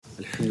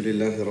الحمد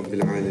لله رب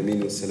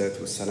العالمين والصلاة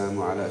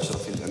والسلام على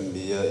أشرف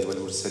الأنبياء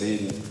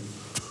والمرسلين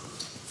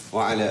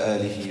وعلى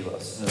آله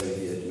وأصحابه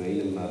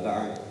أجمعين أما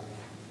بعد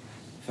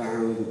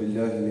فأعوذ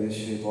بالله من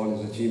الشيطان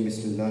الرجيم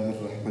بسم الله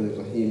الرحمن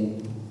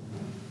الرحيم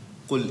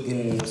قل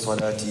إن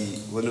صلاتي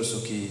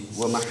ونسكي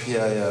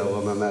ومحياي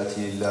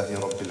ومماتي لله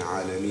رب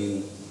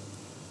العالمين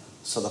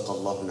صدق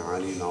الله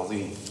العلي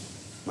العظيم.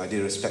 My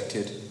dear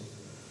respected,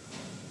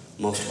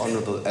 most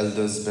honorable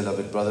elders,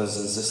 beloved brothers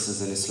and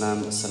sisters in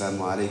Islam, Assalamu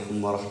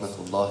alaikum wa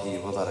rahmatullahi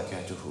wa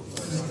barakatuhu.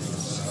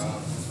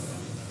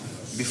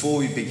 Before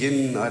we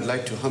begin, I'd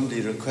like to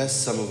humbly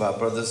request some of our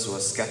brothers who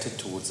are scattered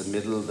towards the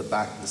middle, the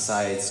back, the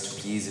sides,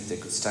 to please, if they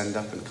could stand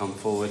up and come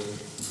forward,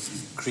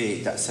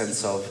 create that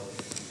sense of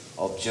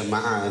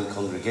Jummah and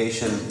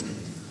congregation.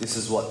 This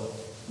is what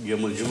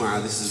Yawmul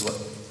Jummah, this is what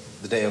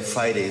the day of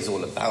Friday is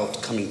all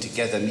about, coming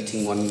together,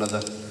 meeting one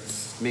another,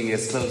 being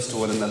as close to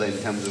one another in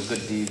terms of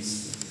good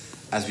deeds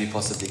as we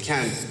possibly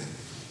can.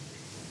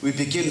 We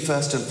begin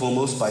first and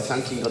foremost by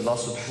thanking Allah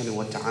subhanahu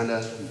wa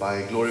ta'ala,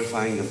 by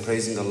glorifying and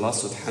praising Allah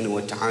subhanahu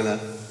wa ta'ala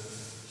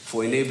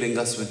for enabling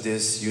us with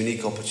this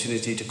unique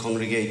opportunity to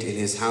congregate in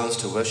His house,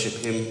 to worship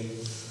Him,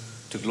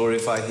 to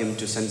glorify Him,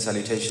 to send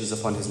salutations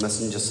upon His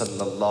Messenger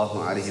sallallahu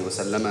alayhi wa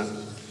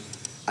sallam.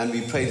 And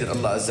we pray that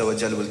Allah Azza wa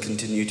Jalla will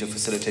continue to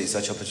facilitate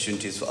such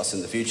opportunities for us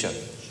in the future.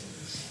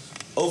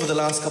 Over the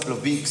last couple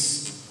of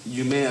weeks,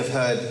 you may have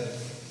heard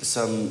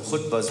some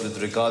khutbahs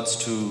with regards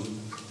to,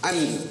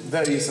 and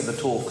various other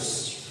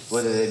talks,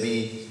 whether they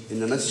be in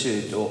the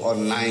masjid or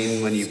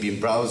online when you've been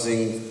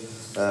browsing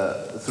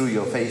through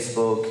your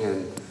Facebook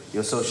and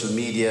your social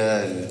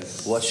media and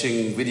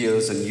watching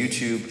videos on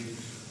YouTube.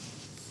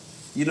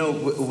 You know,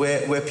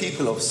 we're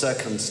people of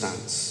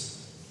circumstance.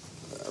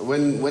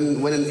 When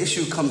an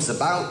issue comes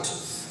about,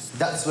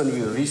 that's when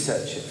we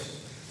research it.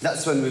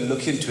 That's when we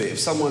look into it. If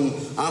someone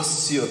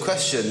asks you a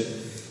question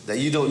that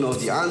you don't know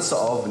the answer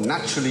of,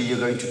 naturally you're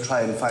going to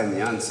try and find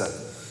the answer.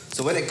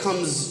 So when it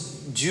comes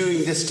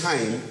during this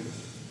time,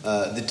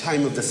 the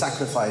time of the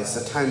sacrifice,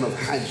 the time of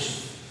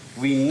Hajj,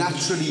 we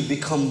naturally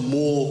become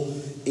more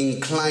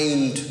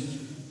inclined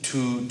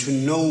to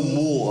know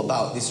more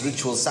about this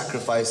ritual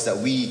sacrifice that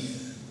we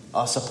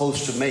are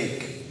supposed to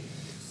make.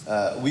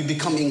 We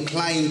become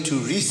inclined to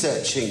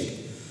researching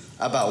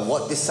about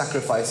what this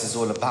sacrifice is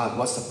all about,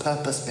 what's the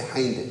purpose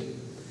behind it.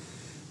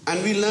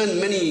 And we learn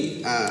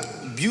many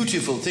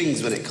beautiful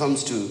things when it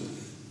comes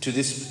to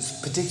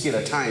this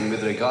particular time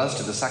with regards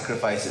to the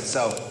sacrifice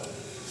itself.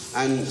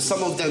 And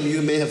some of them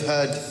you may have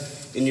heard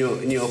in your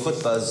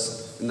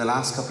khutbahs in the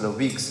last couple of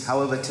weeks.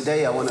 However,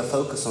 today I want to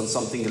focus on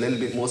something a little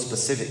bit more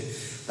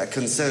specific that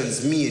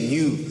concerns me and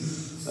you.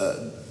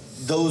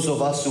 Those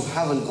of us who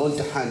haven't gone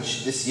to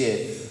Hajj this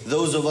year,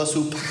 those of us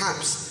who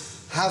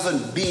perhaps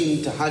haven't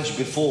been to Hajj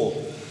before,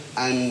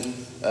 and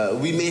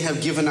we may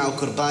have given our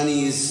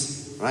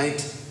qurbanis,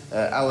 right?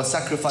 Our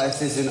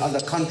sacrifices in other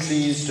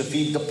countries to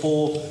feed the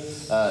poor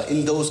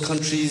in those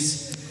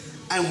countries.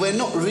 And we're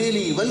not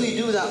really, when we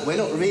do that, we're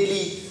not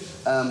really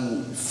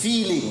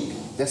feeling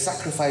the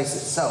sacrifice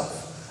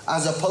itself.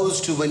 As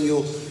opposed to when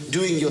you're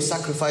doing your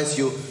sacrifice,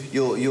 you're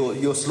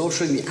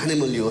slaughtering the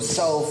animal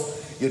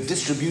yourself, you're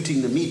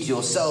distributing the meat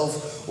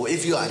yourself, or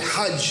if you're at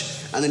Hajj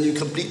and then you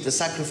complete the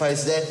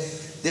sacrifice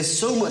there's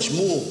so much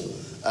more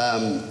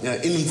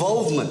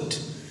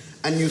involvement,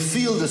 and you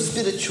feel the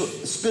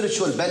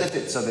spiritual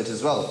benefits of it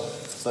as well.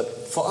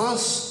 But for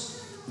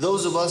us,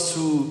 those of us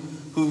who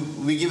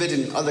we give it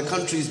in other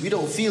countries, we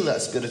don't feel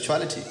that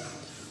spirituality.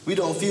 We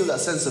don't feel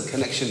that sense of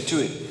connection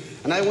to it.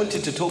 And I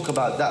wanted to talk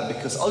about that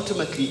because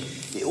ultimately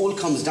it all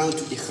comes down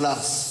to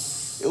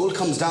ikhlas. It all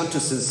comes down to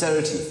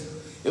sincerity.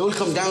 It all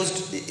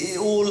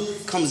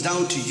comes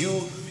down to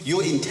you,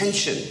 your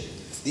intention,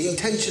 the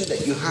intention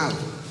that you have,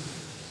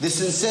 the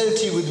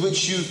sincerity with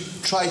which you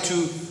try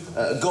to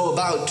go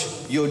about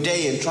your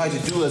day and try to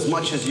do as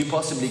much as you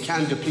possibly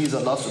can to please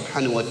Allah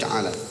subhanahu wa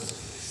ta'ala.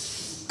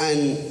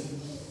 And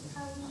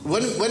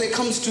when it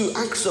comes to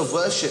acts of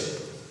worship,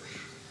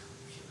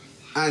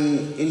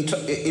 and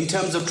in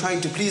terms of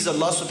trying to please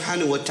Allah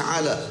subhanahu wa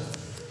ta'ala,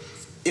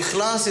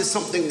 ikhlas is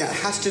something that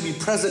has to be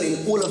present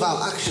in all of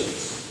our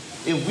actions.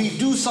 If we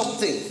do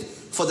something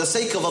for the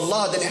sake of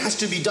Allah, then it has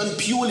to be done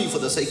purely for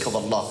the sake of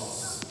Allah.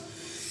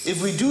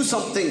 If we do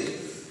something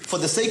for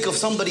the sake of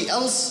somebody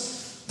else,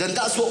 then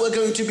that's what we're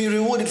going to be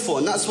rewarded for.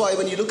 And that's why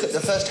when you look at the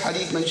first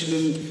hadith mentioned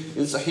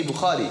in Sahih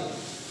Bukhari,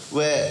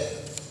 where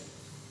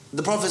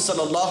the Prophet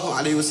sallallahu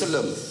alaihi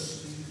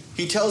wasallam,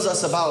 he tells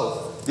us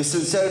about the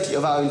sincerity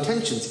of our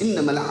intentions.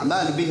 إِنَّمَا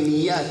الْأَعْمَالُ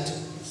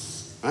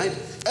بِالنِّيَّاتِ. Right?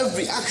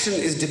 Every action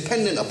is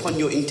dependent upon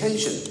your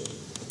intention.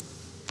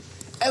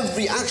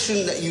 Every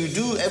action that you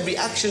do, every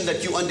action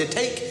that you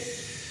undertake,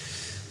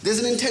 there's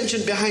an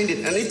intention behind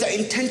it. And if that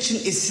intention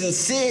is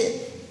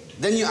sincere,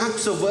 then your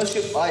acts of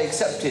worship are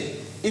accepted.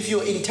 If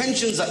your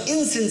intentions are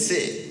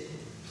insincere,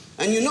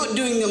 and you're not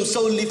doing them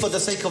solely for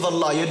the sake of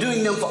Allah, you're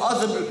doing them for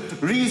other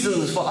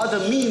reasons, for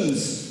other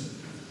means,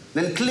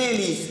 then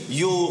clearly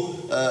your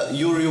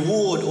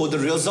reward or the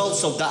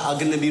results of that are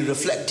going to be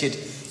reflected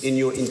in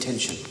your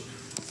intention.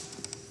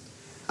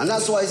 And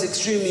that's why it's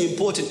extremely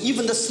important.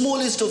 Even the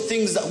smallest of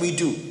things that we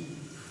do,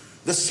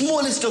 the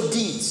smallest of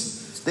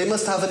deeds, they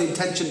must have an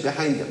intention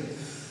behind them.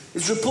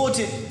 It's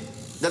reported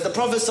that the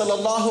Prophet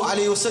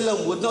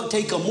ﷺ would not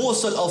take a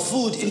morsel of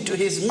food into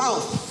his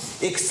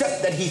mouth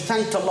except that he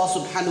thanked Allah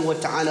subhanahu wa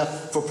ta'ala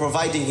for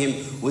providing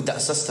him with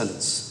that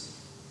sustenance.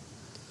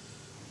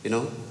 You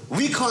know,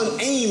 we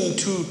can't aim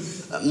to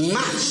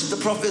match the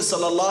Prophet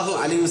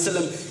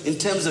ﷺ in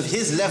terms of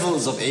his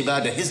levels of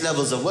ibadah, his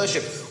levels of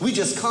worship. We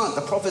just can't.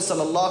 The Prophet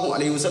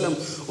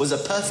ﷺ was a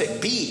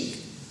perfect being.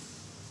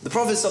 The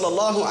Prophet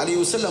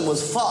ﷺ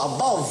was far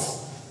above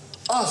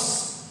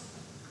us.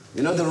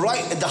 You know, the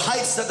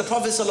heights that the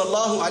Prophet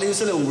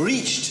ﷺ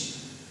reached.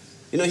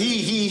 You know,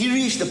 he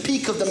reached the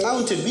peak of the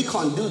mountain. We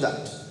can't do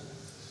that.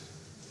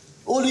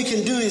 All we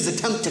can do is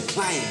attempt to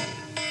climb.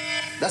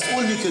 That's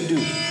all we can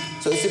do.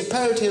 So it's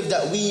imperative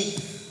that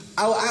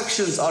our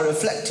actions are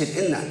reflected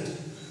in that.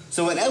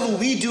 So whenever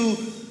we do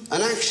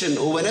an action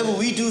or whenever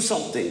we do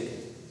something,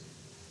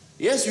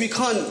 yes, we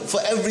can't, for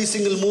every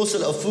single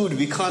morsel of food,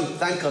 we can't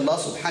thank Allah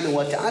subhanahu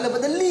wa ta'ala,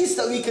 but the least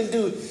that we can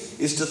do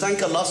is to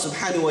thank Allah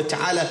subhanahu wa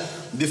ta'ala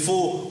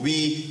before we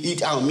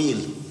eat our meal.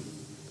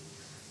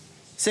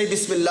 Say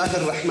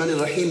Bismillahir Rahmanir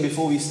Rahim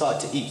before we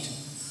start to eat.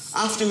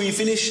 After we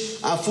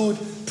finish our food,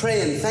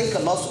 pray and thank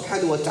Allah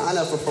subhanahu wa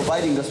ta'ala for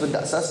providing us with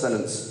that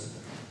sustenance.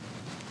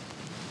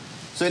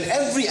 So in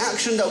every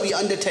action that we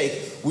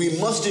undertake, we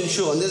must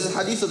ensure, and there's a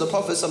hadith of the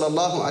Prophet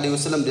sallallahu alaihi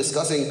wasallam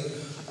discussing,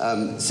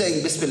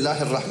 saying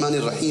Bismillahir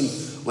Rahmanir Rahim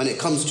when it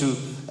comes to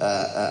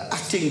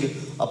acting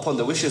upon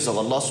the wishes of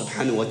Allah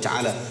subhanahu wa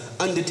ta'ala,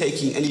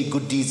 undertaking any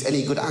good deeds,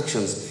 any good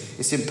actions.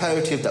 It's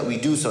imperative that we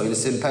do so, and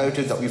it's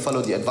imperative that we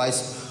follow the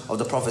advice of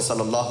the Prophet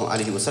sallallahu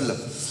alaihi wasallam.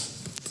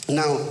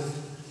 Now,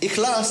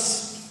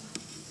 ikhlas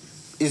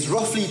is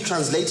roughly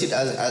translated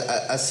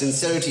as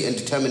sincerity and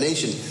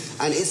determination,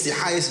 and it's the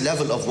highest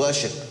level of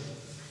worship.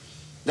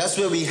 That's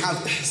where we have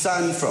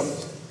ihsan from.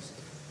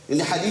 In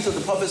the hadith of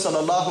the Prophet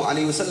sallallahu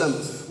alaihi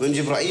wasallam, when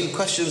Jibreel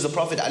questions the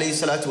Prophet alayhi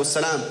salatu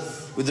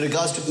wasalam with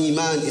regards to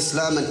iman,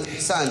 Islam and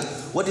ihsan,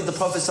 what did the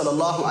Prophet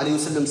sallallahu alaihi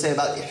wasallam say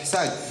about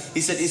ihsan?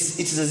 He said it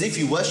is as if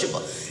you worship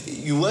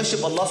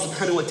Allah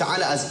subhanahu wa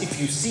ta'ala as if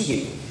you see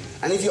him.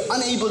 And if you're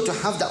unable to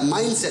have that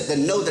mindset,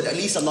 then know that at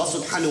least Allah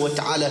subhanahu wa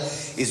ta'ala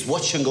is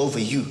watching over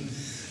you.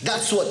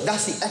 That's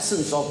the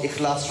essence of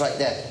ikhlas right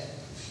there.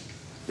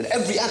 That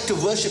every act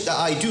of worship that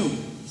I do,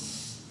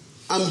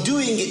 I'm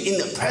doing it in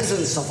the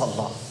presence of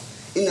Allah,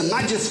 in the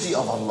majesty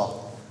of Allah.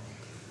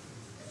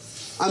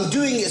 I'm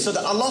doing it so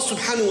that Allah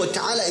subhanahu wa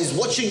ta'ala is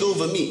watching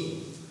over me.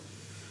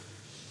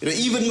 You know,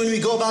 even when we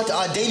go about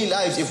our daily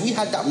lives, if we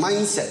had that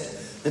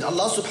mindset that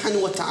Allah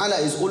subhanahu wa ta'ala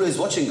is always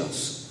watching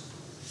us,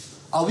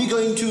 are we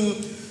going to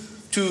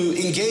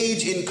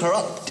engage in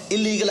corrupt,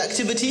 illegal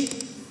activity?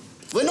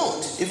 We're not,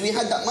 if we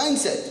had that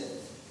mindset.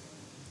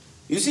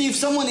 You see, if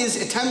someone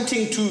is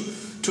attempting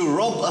to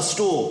rob a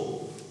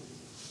store,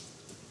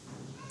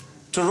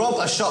 to rob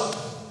a shop,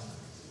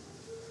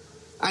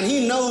 and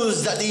he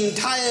knows that the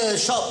entire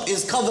shop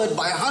is covered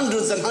by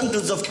hundreds and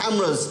hundreds of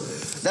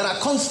cameras that are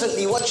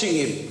constantly watching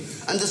him,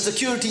 and the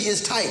security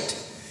is tight,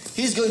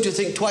 he's going to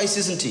think twice,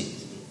 isn't he,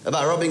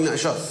 about robbing that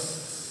shop?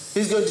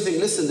 He's going to think,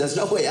 listen, there's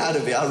no way out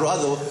of it. I'd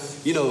rather,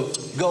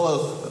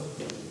 go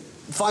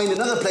find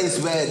another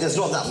place where there's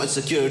not that much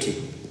security,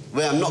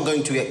 where I'm not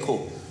going to get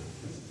caught.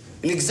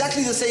 In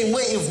exactly the same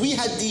way, if we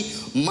had the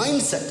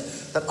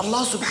mindset that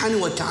Allah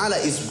subhanahu wa ta'ala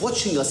is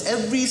watching us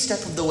every step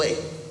of the way.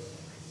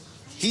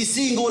 He's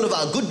seeing all of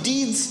our good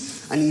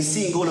deeds, and He's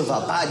seeing all of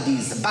our bad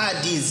deeds. The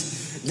bad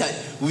deeds that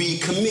we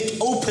commit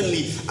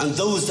openly, and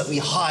those that we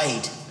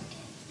hide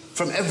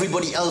from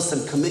everybody else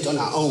and commit on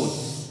our own,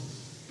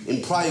 in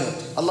private.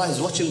 Allah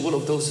is watching all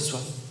of those as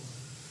well.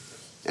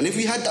 And if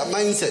we had that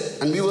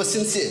mindset and we were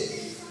sincere,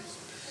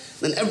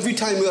 then every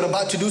time we were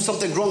about to do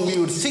something wrong, we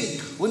would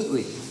think, wouldn't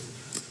we?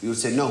 We would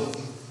say, no.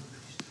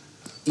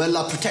 May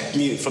Allah protect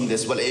me from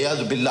this.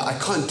 Wal-iyadhu billah, I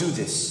can't do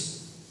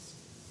this.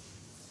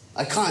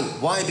 I can't.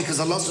 Why? Because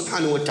Allah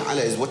subhanahu wa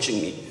ta'ala is watching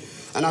me,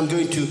 and I'm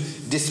going to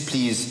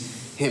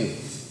displease Him.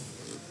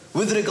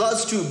 With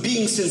regards to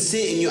being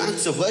sincere in your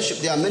acts of worship,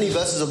 there are many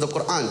verses of the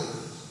Quran.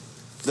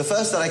 The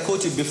first that I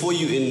quoted before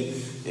you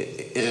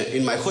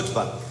in my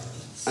khutbah,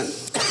 and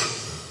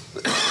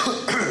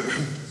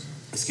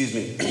excuse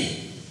me,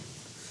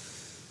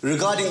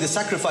 regarding the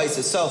sacrifice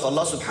itself,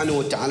 Allah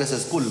subhanahu wa ta'ala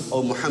says, "Qul,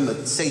 O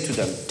Muhammad, say to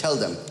them, tell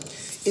them,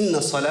 Inna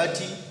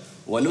salati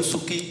wa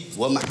nusuki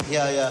wa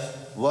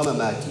mahyaya wa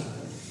mamati."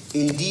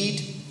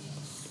 Indeed,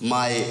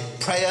 my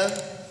prayer,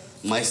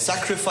 my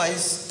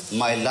sacrifice,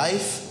 my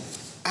life,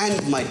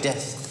 and my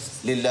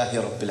death,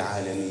 lillahi rabbil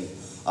alameen,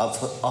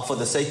 are for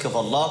the sake of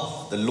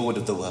Allah, the Lord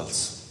of the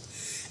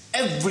worlds.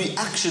 Every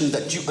action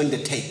that you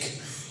undertake,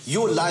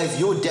 your life,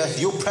 your death,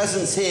 your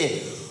presence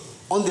here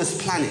on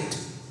this planet,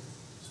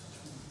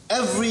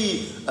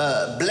 every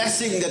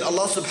blessing that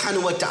Allah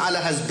subhanahu wa ta'ala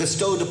has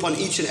bestowed upon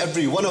each and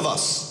every one of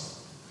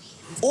us,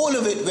 all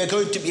of it we're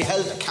going to be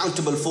held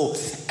accountable for.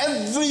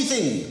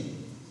 Everything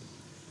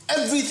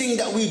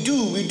that we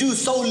do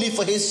solely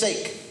for His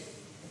sake.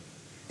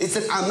 It's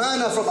an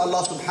amana from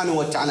Allah subhanahu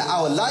wa ta'ala.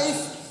 Our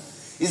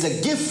life is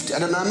a gift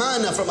and an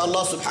amana from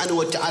Allah subhanahu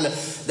wa ta'ala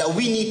that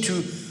we need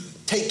to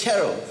take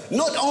care of.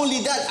 Not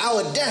only that,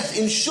 our death,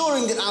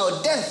 ensuring that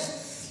our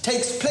death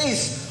takes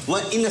place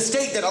in a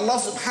state that Allah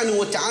subhanahu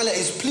wa ta'ala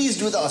is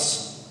pleased with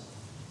us.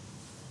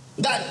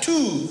 That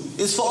too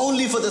is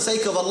only for the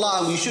sake of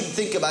Allah, and we shouldn't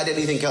think about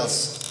anything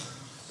else.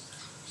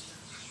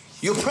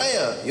 Your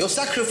prayer, your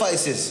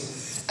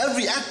sacrifices,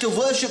 every act of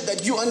worship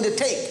that you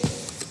undertake,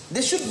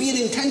 there should be an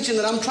intention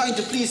that I'm trying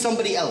to please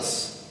somebody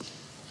else.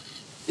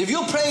 If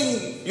you're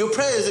praying your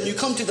prayers and you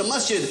come to the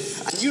masjid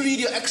and you read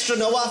your extra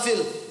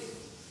nawafil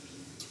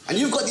and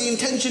you've got the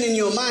intention in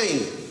your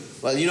mind,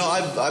 well, you know,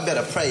 I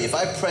better pray. If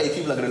I pray,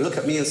 people are going to look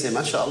at me and say,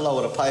 MashaAllah,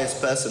 what a pious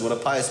person, what a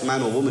pious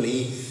man or woman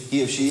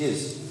he or she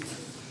is.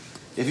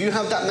 If you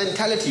have that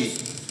mentality,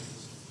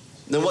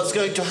 then what's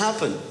going to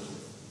happen?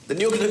 Then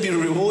you're going to be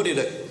rewarded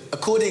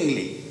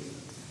accordingly.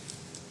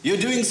 You're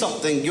doing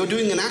something, you're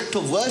doing an act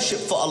of worship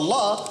for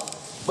Allah,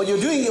 but you're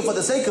doing it for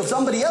the sake of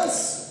somebody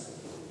else.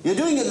 You're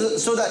doing it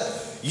so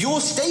that your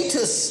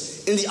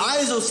status in the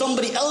eyes of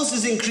somebody else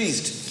is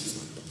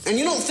increased. And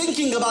you're not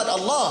thinking about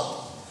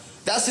Allah.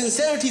 That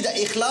sincerity, that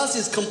ikhlas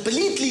is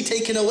completely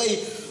taken away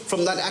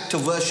from that act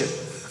of worship.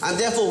 And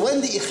therefore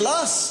when the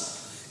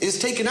ikhlas is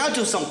taken out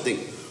of something,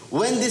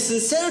 when the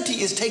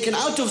sincerity is taken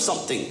out of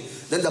something,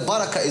 then the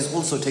barakah is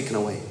also taken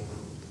away.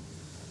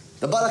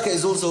 The barakah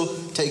is also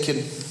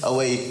taken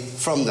away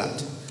from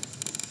that.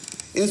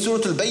 In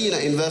Surah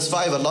Al-Bayyinah in verse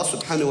 5, Allah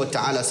subhanahu wa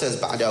ta'ala says,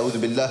 بَعْدَ أَعُوذُ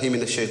بِاللَّهِ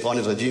مِنَ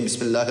الشَّيْطَانِ الرَّجِيمِ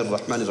بِسْمِ اللَّهِ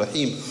الرَّحْمَنِ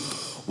الرَّحِيمِ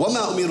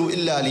وَمَا أُمِرُوا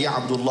إِلَّا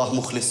لِيَعْبُدُوا اللَّهَ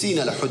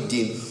مُخْلِصِينَ لَهُ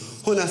الدِّينَ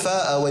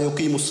هُنَفَاءَ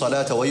وَيُقِيمُوا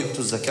الصَّلَاةَ وَيُؤْتُوا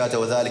الزَّكَاةَ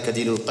وَذَلِكَ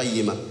دِينُ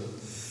الْقَيِّمَةِ.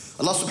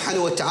 Allah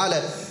subhanahu wa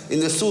ta'ala in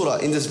the surah,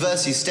 in this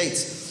verse, He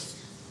states,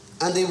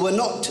 and they were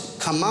not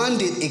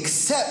commanded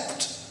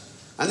except,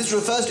 and this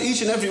refers to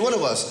each and every one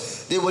of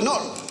us, they were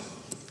not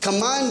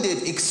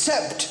commanded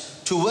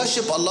except to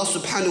worship Allah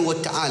subhanahu wa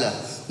ta'ala,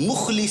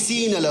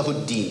 مُخْلِصِينَ لَهُ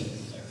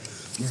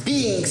الدِّينَ,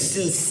 being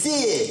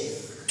sincere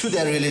to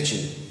their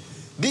religion,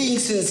 being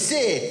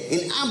sincere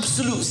in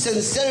absolute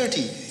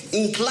sincerity,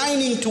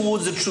 inclining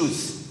towards the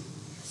truth,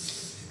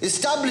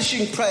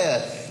 establishing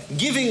prayer,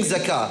 giving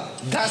zakah.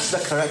 That's the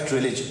correct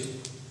religion.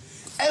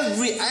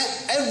 Every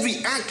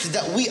act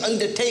that we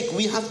undertake,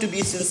 we have to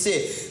be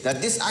sincere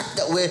that this act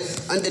that we're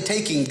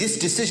undertaking, this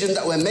decision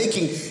that we're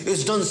making,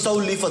 is done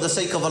solely for the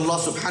sake of Allah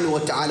subhanahu wa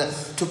ta'ala,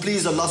 to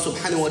please Allah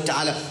subhanahu wa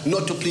ta'ala,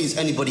 not to please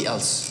anybody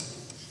else.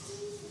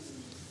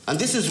 And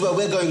this is where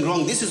we're going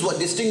wrong. This is what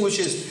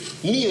distinguishes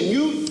me and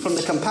you from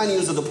the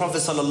companions of the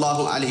Prophet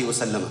sallallahu alaihi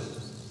wasallam.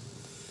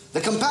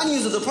 The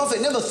companions of the Prophet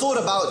never thought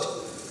about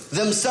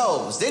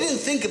themselves. They didn't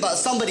think about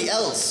somebody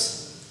else.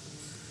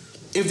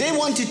 If they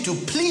wanted to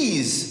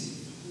please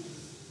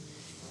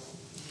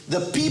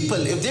the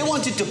people, if they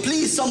wanted to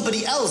please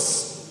somebody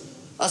else,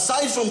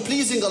 aside from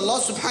pleasing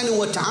Allah subhanahu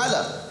wa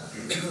ta'ala,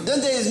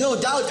 then there is no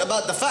doubt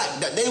about the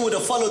fact that they would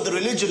have followed the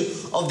religion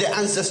of their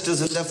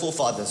ancestors and their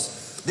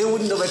forefathers. They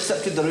wouldn't have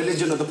accepted the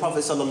religion of the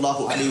Prophet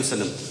sallallahu alaihi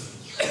wasallam.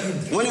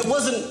 When it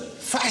wasn't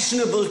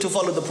fashionable to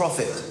follow the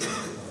Prophet,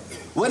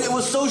 when it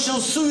was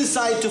social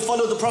suicide to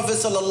follow the Prophet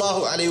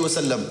sallallahu alaihi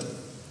wasallam,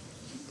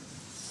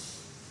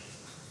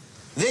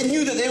 they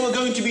knew that they were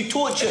going to be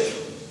tortured.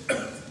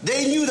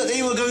 They knew that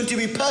they were going to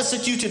be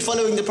persecuted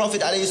following the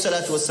Prophet alayhi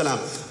salatu wasalam,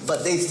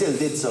 but they still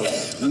did so,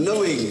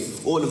 knowing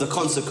all of the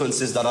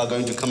consequences that are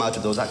going to come out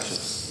of those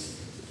actions.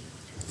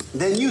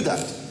 They knew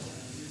that.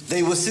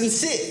 They were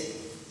sincere.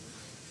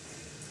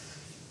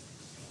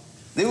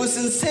 They were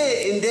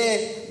sincere in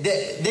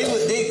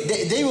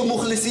they were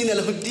mukhlisin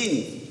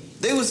al-huddin.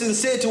 They were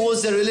sincere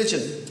towards their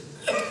religion.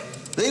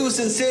 They were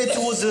sincere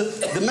towards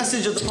the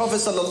message of the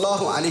Prophet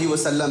sallallahu alaihi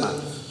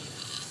wasallam.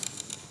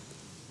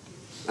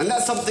 And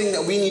that's something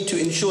that we need to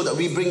ensure that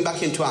we bring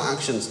back into our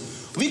actions.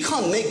 We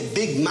can't make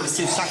big,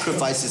 massive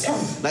sacrifices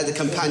like the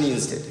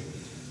companions did.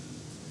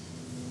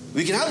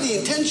 We can have the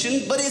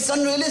intention, but it's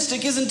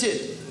unrealistic, isn't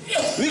it?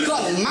 We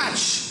can't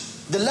match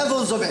the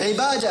levels of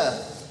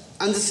ibadah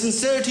and the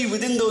sincerity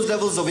within those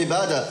levels of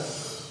ibadah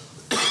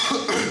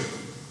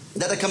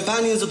that the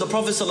companions of the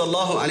Prophet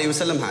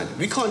ﷺ had.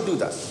 We can't do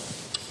that.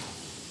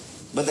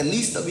 But the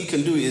least that we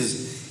can do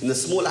is, in the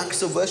small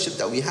acts of worship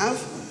that we have,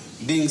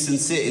 being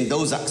sincere in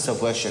those acts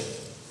of worship.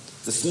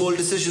 The small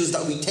decisions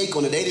that we take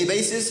on a daily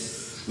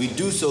basis, we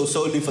do so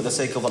solely for the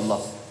sake of Allah.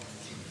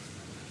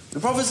 The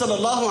Prophet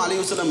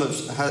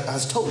ﷺ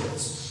has told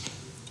us,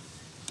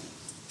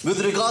 with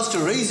regards to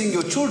raising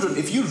your children,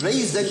 if you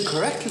raise them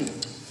correctly,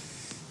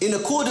 in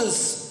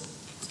accordance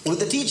with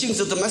the teachings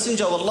of the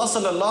Messenger of Allah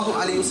sallallahu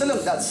alaihi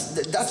wasallam,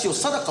 that's your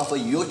sadaqah for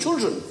your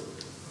children.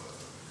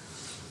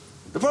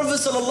 The Prophet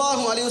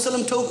sallallahu alaihi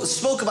wasallam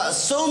spoke about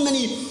so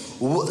many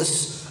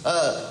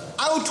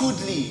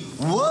outwardly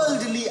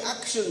worldly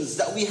actions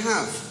that we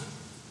have,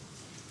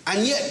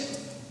 and yet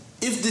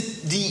if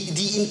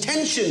the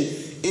intention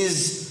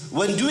is,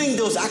 when doing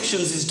those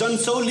actions, is done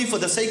solely for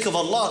the sake of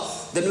Allah,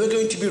 then we're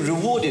going to be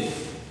rewarded.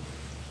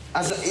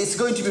 It's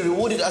going to be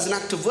rewarded as an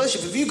act of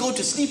worship. If you go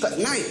to sleep at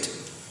night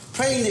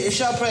praying the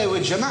Isha prayer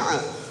with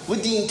Jama'ah,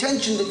 with the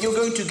intention that you're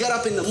going to get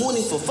up in the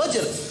morning for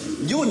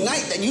Fajr. Your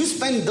night that you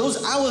spend,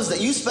 those hours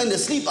that you spend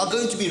asleep are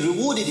going to be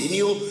rewarded in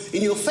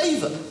your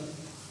favor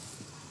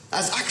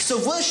as acts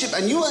of worship,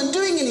 and you weren't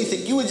doing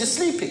anything, you were just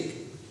sleeping.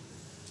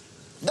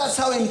 That's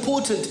how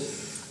important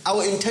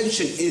our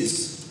intention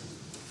is.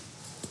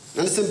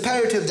 And it's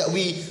imperative that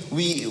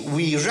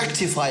we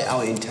rectify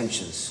our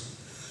intentions.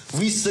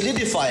 We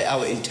solidify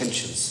our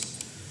intentions.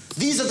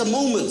 These are the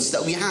moments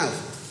that we have.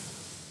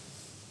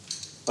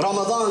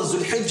 Ramadan,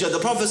 Zul Hijjah, the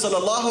Prophet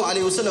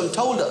ﷺ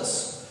told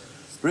us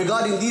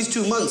regarding these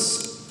 2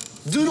 months,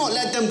 do not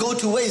let them go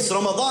to waste.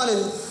 Ramadan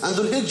and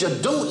Zul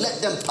Hijjah, don't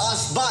let them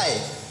pass by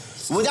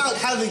without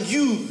having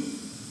you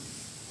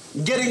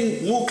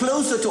getting more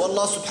closer to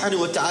Allah subhanahu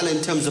wa ta'ala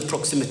in terms of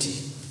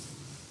proximity.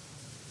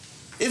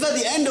 If at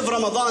the end of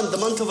Ramadan, the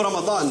month of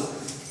Ramadan,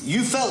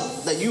 you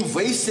felt that you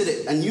wasted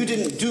it and you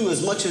didn't do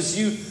as much as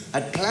you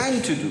had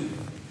planned to do,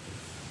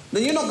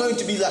 then you're not going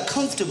to be that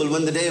comfortable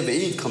when the day of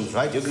Eid comes,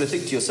 right? You're going to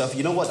think to yourself,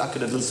 you know what, I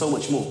could have done so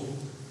much more.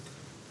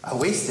 I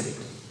wasted it.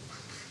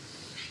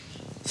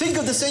 Think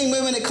of the same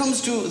way when it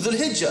comes to Dhul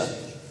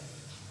Hijjah.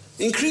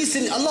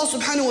 Increasing, Allah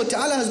subhanahu wa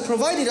ta'ala has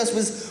provided us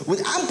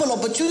with ample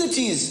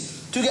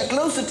opportunities to get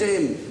closer to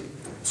Him.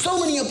 So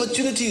many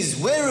opportunities,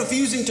 we're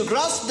refusing to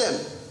grasp them.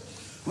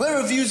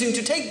 We're refusing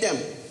to take them.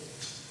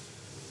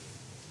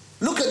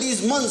 Look at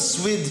these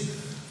months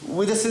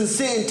with a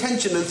sincere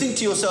intention and think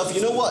to yourself,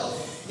 you know what?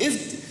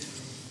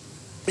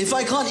 If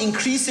I can't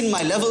increase in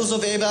my levels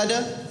of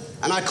ibadah,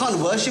 and I can't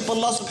worship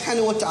Allah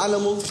subhanahu wa ta'ala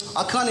more,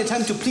 I can't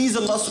attempt to please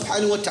Allah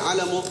subhanahu wa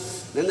ta'ala more,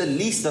 then the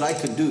least that I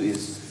could do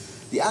is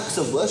the acts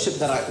of worship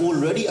that I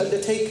already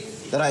undertake,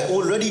 that I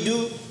already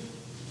do,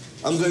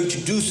 I'm going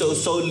to do so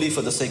solely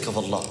for the sake of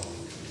Allah.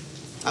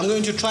 I'm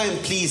going to try and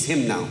please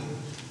Him now.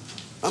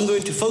 I'm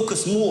going to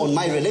focus more on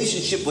my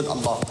relationship with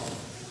Allah.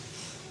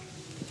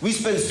 We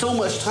spend so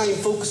much time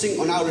focusing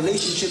on our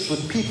relationships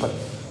with people.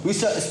 We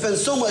spend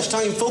so much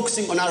time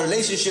focusing on our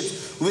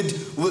relationships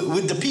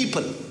with the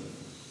people,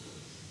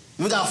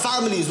 with our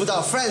families, with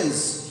our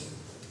friends.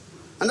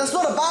 And that's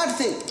not a bad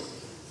thing.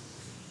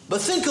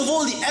 But think of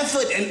all the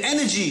effort and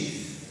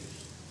energy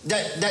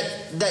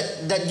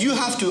that you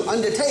have to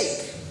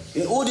undertake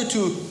in order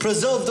to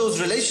preserve those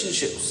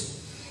relationships.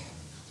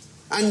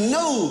 And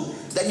know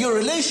that your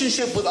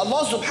relationship with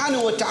Allah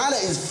subhanahu wa ta'ala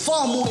is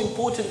far more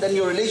important than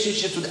your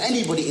relationship with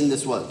anybody in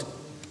this world.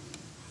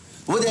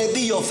 Whether it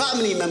be your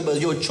family members,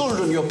 your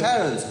children, your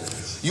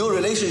parents, your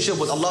relationship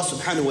with Allah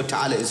subhanahu wa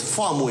ta'ala is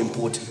far more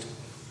important.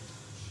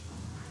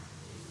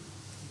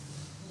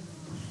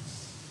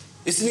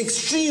 It's an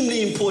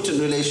extremely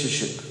important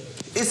relationship.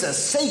 It's a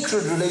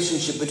sacred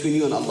relationship between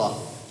you and Allah.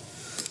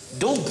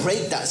 Don't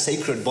break that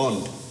sacred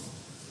bond.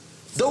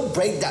 Don't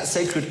break that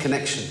sacred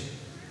connection.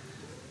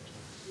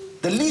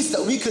 The least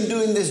that we can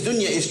do in this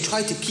dunya is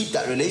try to keep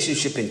that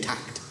relationship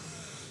intact.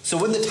 So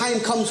when the time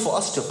comes for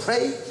us to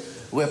pray,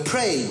 we're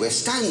praying, we're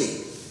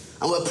standing,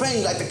 and we're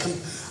praying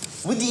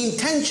with the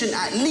intention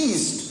at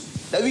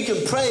least that we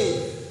can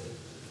pray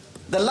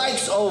the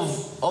likes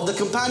of the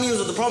companions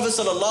of the Prophet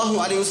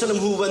ﷺ,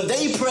 who when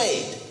they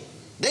prayed,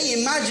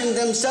 they imagined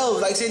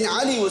themselves, like Sayyidina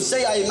Ali would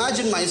say, I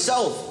imagine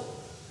myself.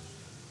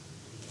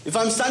 If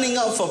I'm standing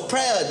up for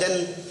prayer,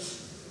 then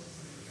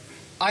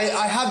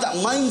I have that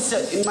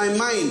mindset in my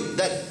mind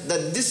that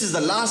this is the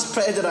last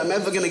prayer that I'm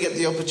ever going to get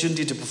the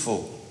opportunity to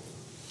perform.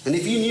 And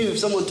if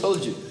someone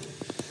told you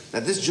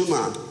that this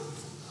Jummah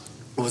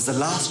was the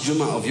last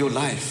Jummah of your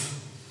life,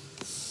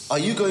 are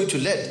you going to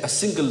let a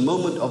single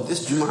moment of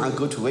this Jummah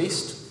go to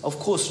waste? Of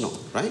course not,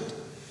 right?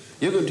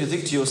 You're going to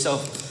think to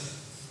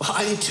yourself,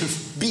 I need to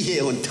be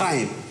here on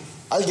time.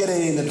 I'll get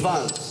it in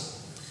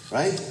advance,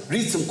 right?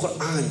 Read some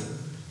Quran.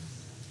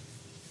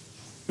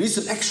 Read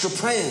some extra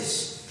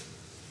prayers.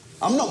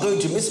 I'm not going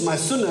to miss my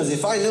sunnahs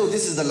if I know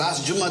this is the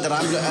last Jummah that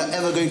I'm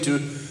ever going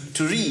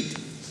to read.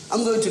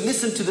 I'm going to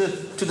listen to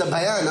the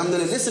bayan. I'm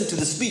going to listen to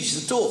the speech,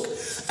 the talk,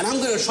 and I'm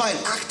going to try and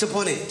act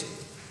upon it.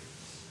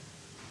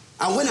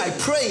 And when I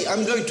pray,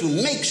 I'm going to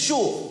make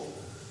sure,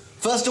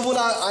 first of all,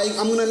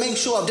 I'm going to make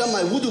sure I've done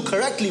my wudu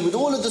correctly with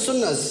all of the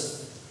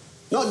sunnahs,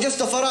 not just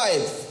the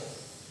fara'id.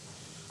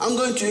 I'm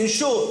going to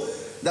ensure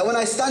that when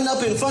I stand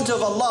up in front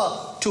of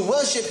Allah to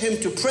worship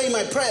Him, to pray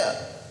my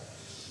prayer,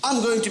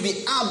 I'm going to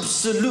be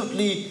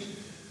absolutely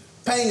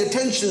paying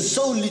attention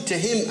solely to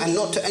Him and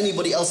not to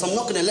anybody else. I'm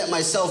not going to let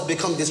myself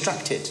become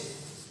distracted.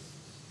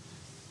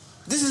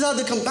 This is how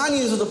the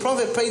companions of the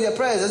Prophet pray their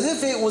prayers, as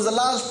if it was the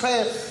last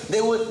prayer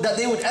that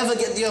they would ever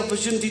get the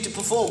opportunity to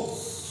perform.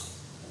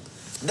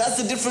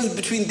 That's the difference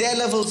between their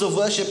levels of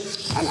worship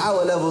and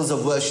our levels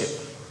of worship.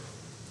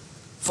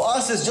 For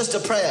us, it's just a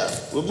prayer.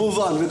 We'll move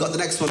on. We've got the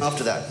next one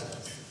after that.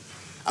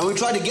 And we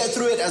try to get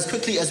through it as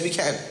quickly as we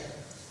can.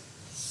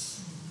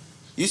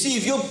 You see,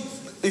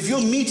 if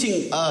you're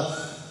meeting,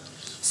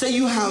 say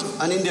you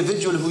have an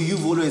individual who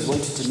you've always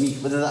wanted to meet,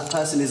 whether that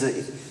person is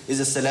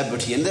a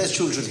celebrity, and there's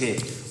children here,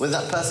 whether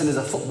that person is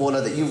a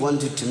footballer that you've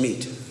wanted to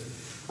meet,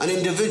 an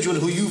individual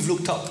who you've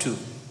looked up to.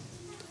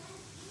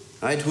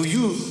 right? Who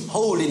you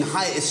hold in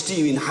high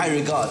esteem, in high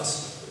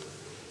regards.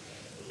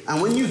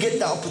 And when you get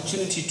the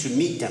opportunity to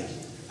meet them,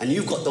 and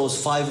you've got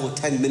those 5 or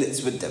 10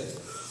 minutes with them,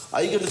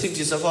 are you going to think to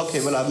yourself,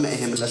 okay, well, I've met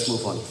him, let's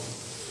move on?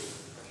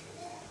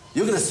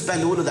 You're going to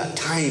spend all of that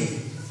time.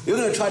 You're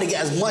going to try to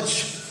get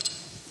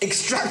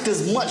extract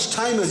as much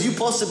time as you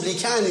possibly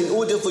can in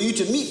order for you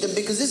to meet them,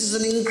 because this is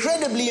an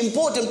incredibly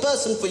important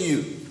person for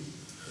you.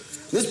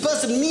 This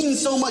person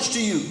means so much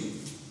to you.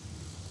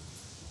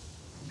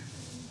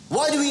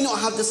 Why do we not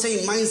have the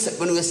same mindset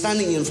when we're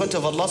standing in front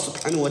of Allah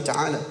subhanahu wa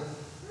ta'ala?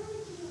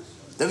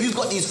 That we've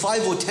got these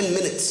 5 or 10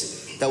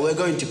 minutes that we're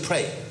going to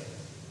pray.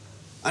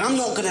 And I'm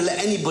not going to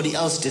let anybody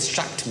else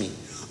distract me.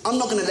 I'm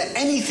not going to let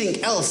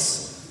anything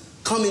else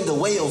come in the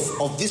way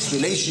of this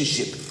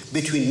relationship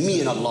between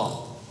me and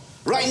Allah.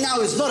 Right now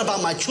it's not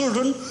about my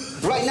children.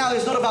 Right now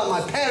it's not about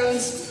my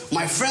parents,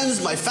 my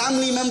friends, my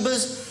family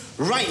members.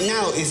 Right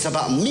now it's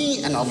about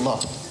me and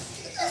Allah.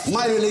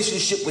 My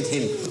relationship with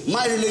Him.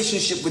 My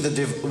relationship with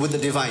the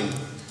Divine.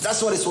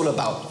 That's what it's all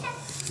about.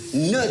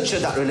 Nurture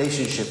that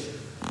relationship.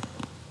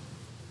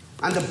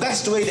 And the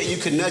best way that you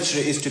can nurture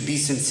it is to be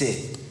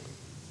sincere.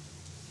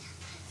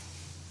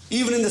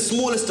 Even in the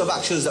smallest of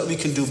actions that we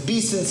can do, be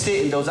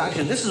sincere in those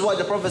actions. This is why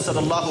the Prophet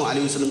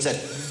ﷺ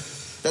said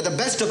that the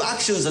best of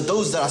actions are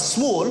those that are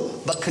small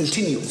but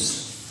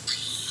continuous.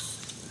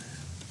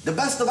 The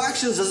best of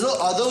actions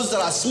are those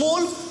that are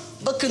small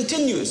but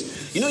continuous.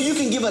 You know, you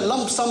can give a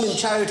lump sum in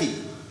charity.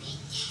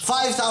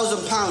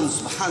 £5,000,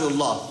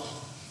 subhanallah.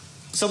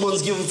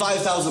 Someone's given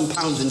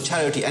 £5,000 in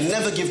charity and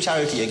never give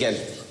charity again.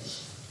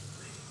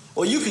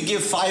 Or you could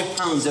give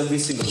 £5 every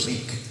single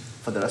week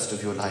for the rest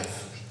of your life.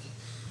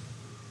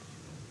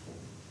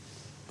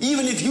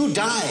 Even if you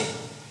die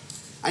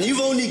and you've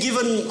only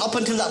given up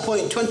until that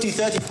point 20,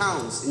 30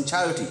 pounds in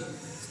charity.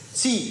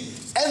 See,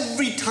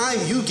 every time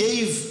you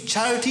gave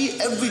charity,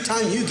 every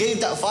time you gave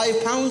that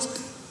 £5,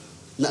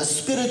 that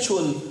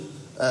spiritual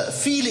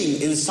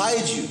feeling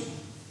inside you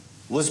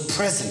was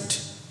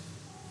present.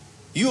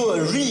 You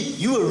were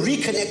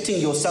reconnecting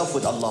yourself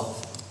with Allah.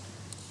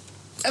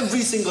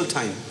 Every single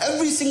time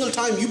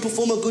you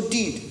perform a good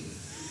deed,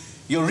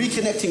 you're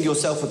reconnecting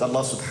yourself with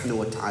Allah subhanahu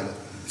wa ta'ala.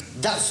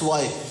 That's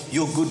why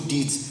your good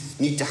deeds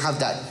need to have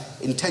that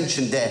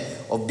intention there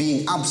of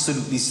being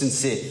absolutely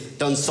sincere,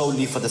 done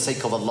solely for the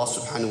sake of Allah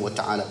subhanahu wa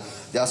ta'ala.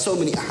 There are so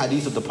many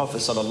ahadith of the Prophet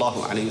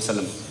sallallahu alayhi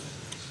wasallam.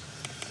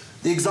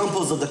 The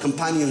examples of the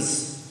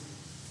companions,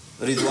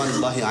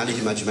 Rizwanullahi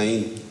alayhim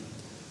ajma'in,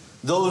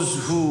 those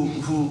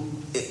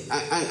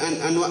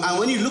and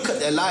when you look at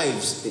their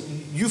lives,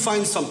 you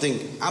find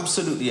something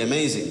absolutely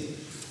amazing.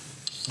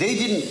 They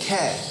didn't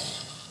care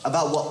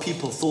about what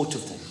people thought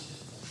of them.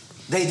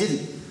 They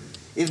didn't.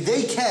 If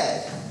they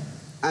cared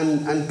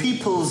and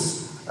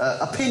people's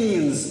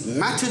opinions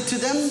mattered to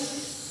them,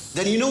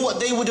 then you know what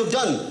they would have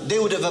done? They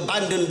would have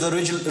abandoned the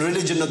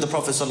religion of the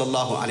Prophet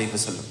sallallahu alaihi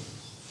wasallam,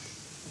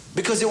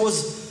 because it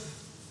was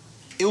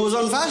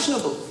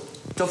unfashionable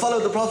to follow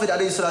the Prophet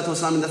alayhi salatu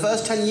wasallam. In the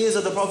first 10 years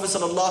of the Prophet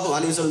sallallahu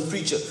alaihi wasallam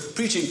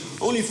preaching,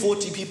 only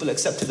 40 people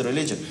accepted the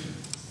religion.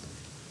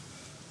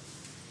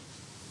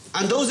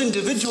 And those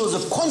individuals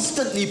are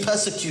constantly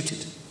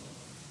persecuted,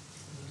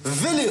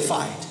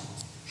 vilified,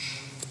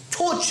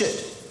 tortured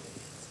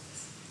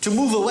to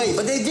move away,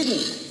 but they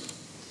didn't.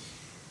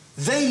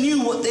 They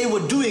knew what they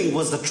were doing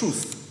was the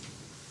truth.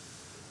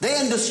 They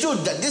understood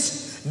that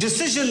this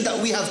decision that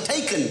we have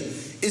taken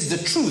is the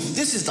truth.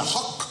 This is the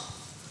haqq.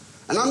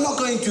 And I'm not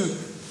going to,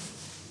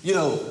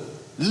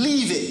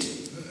 leave it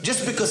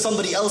just because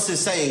somebody else is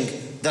saying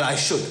that I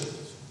should.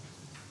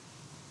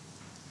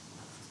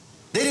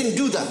 They didn't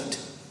do that.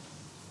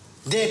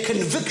 Their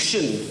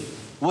conviction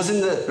was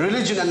in the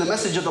religion and the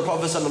message of the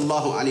Prophet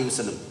sallallahu alaihi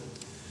wasallam,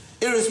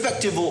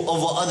 irrespective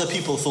of what other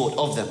people thought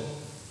of them.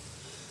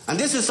 And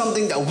this is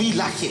something that we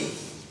lack in.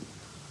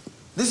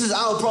 This is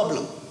our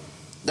problem.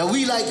 That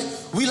we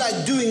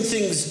like doing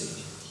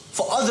things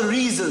for other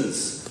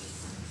reasons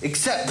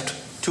except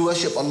to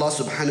worship Allah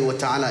subhanahu wa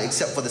ta'ala,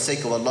 except for the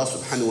sake of Allah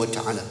subhanahu wa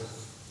ta'ala.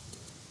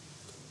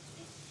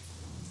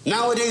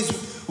 Nowadays,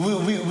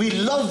 we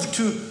love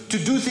to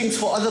do things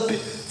for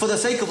the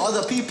sake of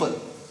other people.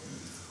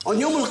 On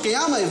Yawm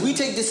al-Qiyamah, if we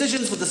take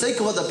decisions for the sake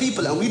of other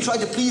people and we try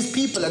to please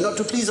people and not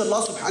to please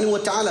Allah subhanahu wa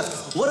ta'ala,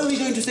 what are we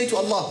going to say to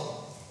Allah?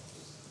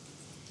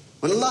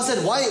 When Allah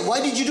said, why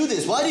did you do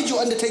this? Why did you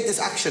undertake this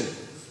action?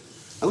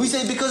 And we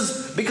say,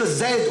 because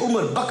Zayd,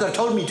 Umar, Bakr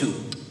told me to.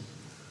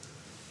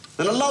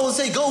 Then Allah will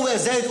say, go where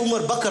Zayd,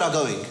 Umar, Bakr are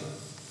going.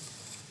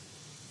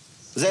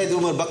 Zayd,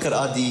 Umar, Bakr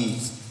are the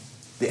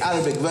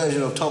Arabic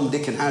version of Tom,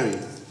 Dick and Harry,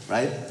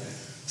 right?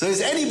 So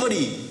is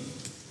anybody,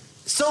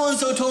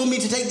 so-and-so told me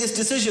to take this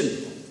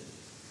decision,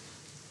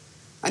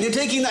 and you're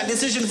taking that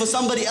decision for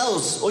somebody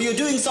else, or you're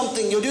doing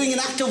an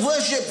act of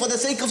worship for the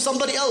sake of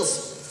somebody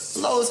else,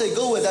 Allah will say,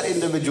 go where that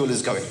individual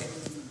is going.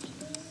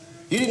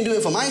 You didn't do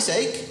it for my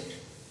sake.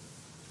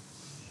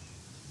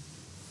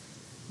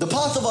 The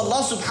path of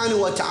Allah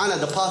subhanahu wa ta'ala,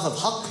 the path of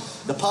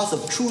haqq, the path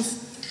of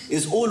truth,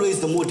 is always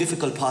the more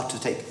difficult path to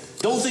take.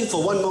 Don't think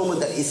for one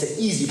moment that it's an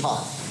easy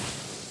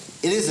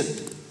path. It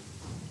isn't.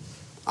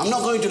 I'm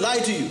not going to lie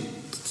to you.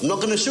 I'm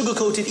not going to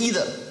sugarcoat it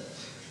either.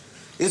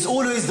 It's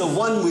always the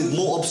one with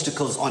more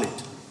obstacles on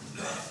it.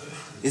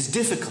 It's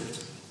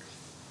difficult.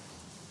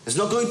 It's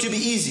not going to be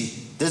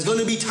easy. There's going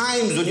to be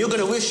times when you're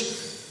going to wish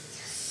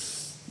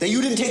that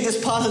you didn't take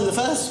this path in the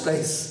first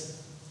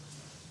place.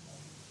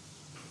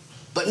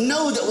 But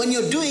know that when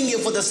you're doing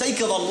it for the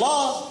sake of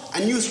Allah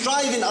and you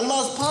strive in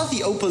Allah's path,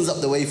 He opens up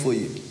the way for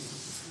you.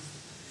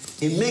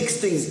 He makes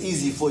things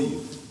easy for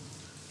you.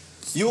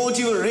 You won't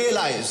even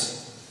realize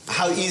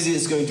how easy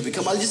it's going to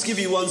become. I'll just give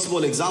you one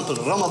small example.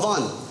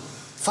 Ramadan.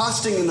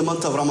 Fasting in the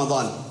month of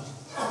Ramadan.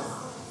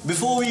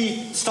 Before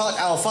we start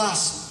our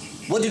fast,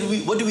 what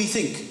do we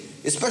think?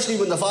 Especially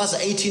when the fast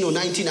is 18 or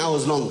 19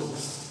 hours long.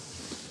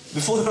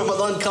 Before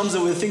Ramadan comes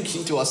and we're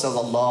thinking to ourselves,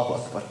 Allahu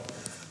Akbar,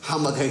 how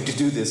am I going to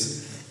do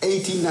this?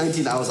 18,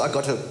 19 hours, I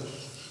got to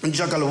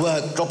juggle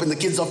work, dropping the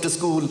kids off to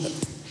school,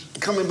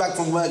 coming back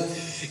from work,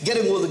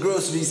 getting all the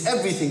groceries,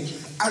 everything.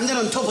 And then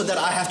on top of that,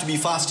 I have to be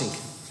fasting.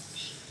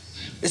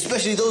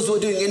 Especially those who are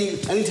doing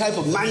any type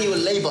of manual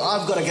labor.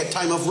 I've got to get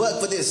time off work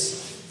for this.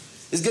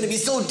 It's going to be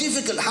so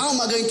difficult. How am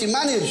I going to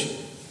manage?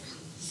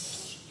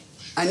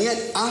 And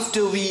yet,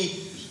 after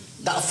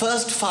that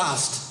first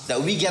fast that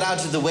we get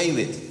out of the way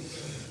with,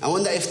 and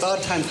when the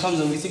iftar time comes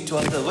and we think to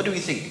ourselves, what do we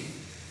think?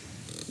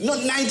 Not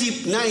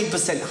 99%,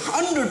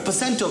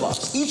 100% of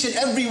us, each and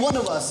every one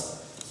of us,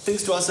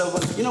 thinks to ourselves,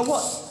 well, you know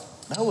what?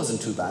 That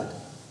wasn't too bad.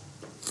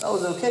 That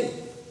was okay.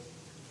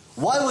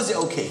 Why was it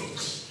okay?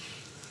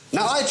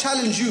 Now I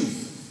challenge you,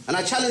 and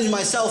I challenge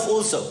myself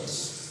also,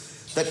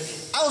 that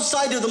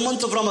outside of the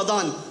month of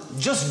Ramadan,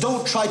 just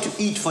don't try to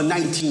eat for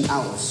 19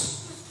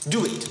 hours.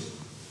 Do it.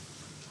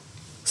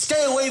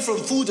 Stay away from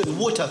food and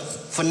water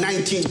for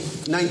 19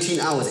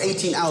 hours,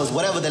 18 hours,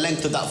 whatever the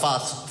length of that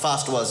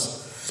fast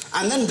was.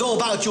 And then go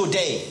about your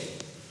day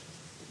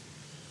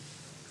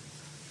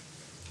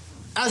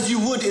as you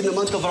would in the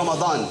month of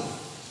Ramadan.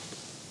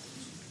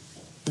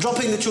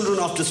 Dropping the children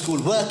off to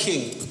school,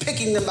 working,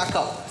 picking them back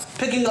up,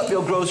 picking up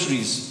your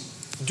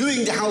groceries,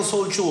 doing the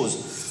household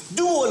chores.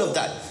 Do all of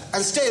that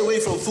and stay away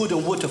from food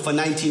and water for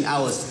 19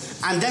 hours.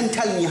 And then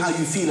tell me how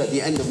you feel at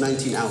the end of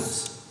 19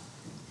 hours.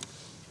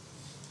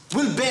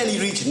 We'll barely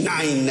reach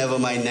 9, never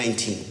mind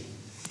 19.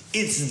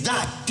 It's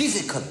that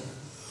difficult.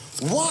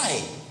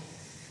 Why?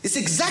 It's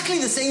exactly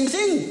the same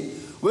thing.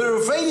 We're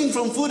refraining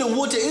from food and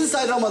water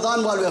inside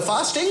Ramadan while we're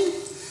fasting.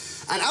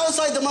 And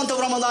outside the month of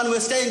Ramadan, we're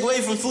staying away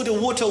from food and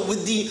water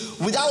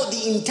without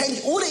the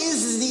intention. All it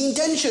is the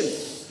intention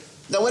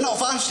that we're not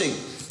fasting.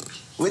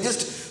 We're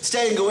just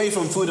staying away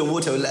from food and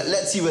water.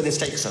 Let's see where this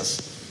takes us.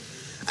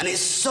 And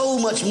it's so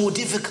much more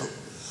difficult.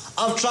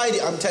 I've tried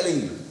it, I'm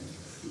telling you.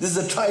 This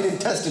is a tried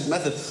and tested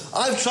method.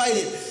 I've tried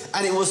it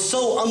and it was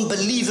so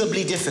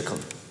unbelievably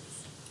difficult.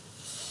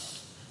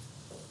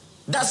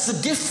 That's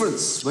the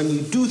difference when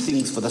you do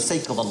things for the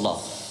sake of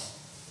Allah.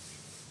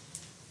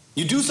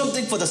 You do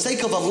something for the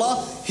sake of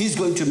Allah, He's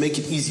going to make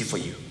it easy for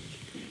you.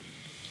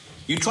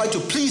 You try to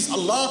please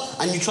Allah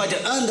and you try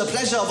to earn the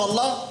pleasure of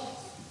Allah,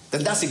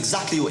 then that's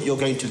exactly what you're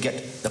going to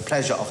get, the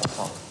pleasure of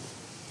Allah.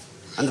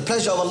 And the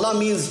pleasure of Allah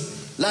means,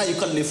 لا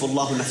يكلف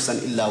الله نفسا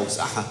إلا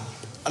وسعها.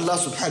 Allah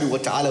subhanahu wa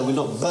ta'ala will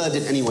not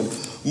burden anyone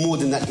more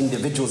than that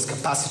individual's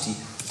capacity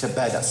to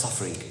bear that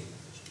suffering.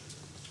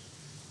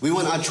 We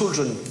want our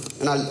children,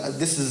 and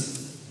this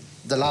is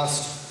the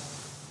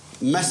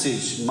last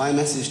message, my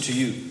message to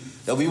you,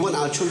 that we want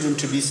our children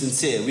to be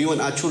sincere. We want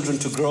our children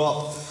to grow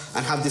up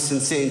and have this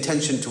sincere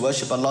intention to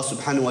worship Allah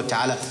subhanahu wa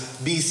ta'ala.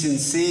 Be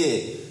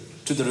sincere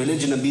to the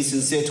religion and be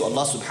sincere to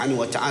Allah subhanahu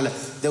wa ta'ala.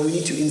 Then we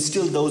need to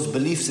instill those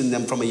beliefs in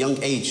them from a young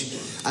age.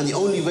 And the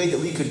only way that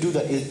we could do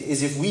that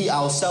is if we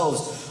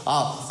ourselves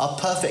are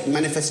perfect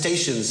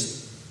manifestations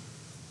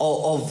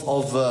or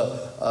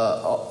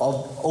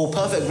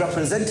perfect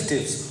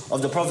representatives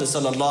of the Prophet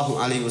sallallahu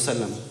alaihi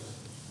wasallam.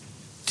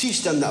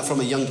 Teach them that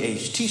from a young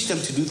age. Teach them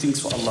to do things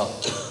for Allah.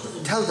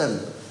 Tell them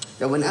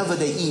that whenever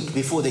they eat,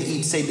 before they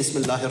eat, say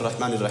Bismillahir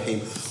Rahmanir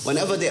Rahim.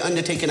 Whenever they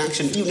undertake an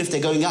action, even if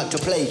they're going out to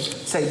play,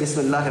 say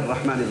Bismillahir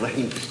Rahmanir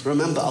Rahim.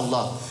 Remember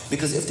Allah.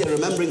 Because if they're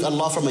remembering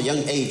Allah from a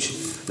young age,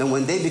 then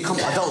when they become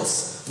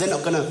adults,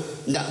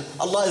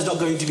 Allah is not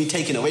going to be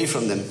taken away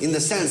from them. In the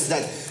sense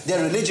that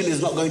their religion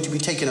is not going to be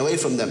taken away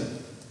from them.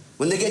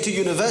 When they get to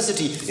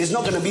university, it's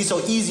not going to be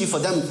so easy for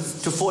them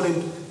to fall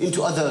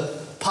into other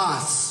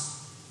paths.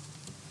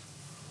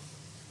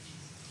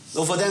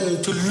 Or for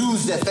them to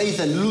lose their faith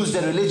and lose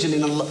their religion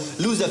in Allah,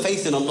 lose their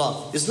faith in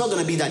Allah. It's not going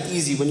to be that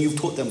easy when you've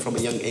taught them from a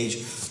young age.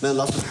 May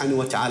Allah subhanahu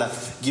wa ta'ala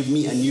give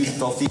me and you the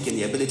tawfiq and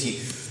the ability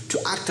to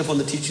act upon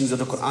the teachings of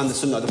the Quran, the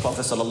Sunnah of the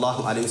Prophet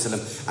sallallahu alaihi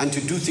wasallam, and to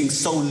do things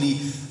solely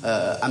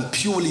and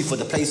purely for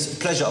the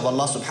pleasure of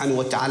Allah subhanahu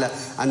wa ta'ala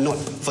and not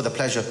for the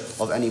pleasure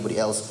of anybody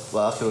else.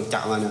 Wa akhiru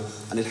da'wana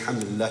and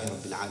alhamdulillahi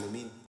rabbil alameen.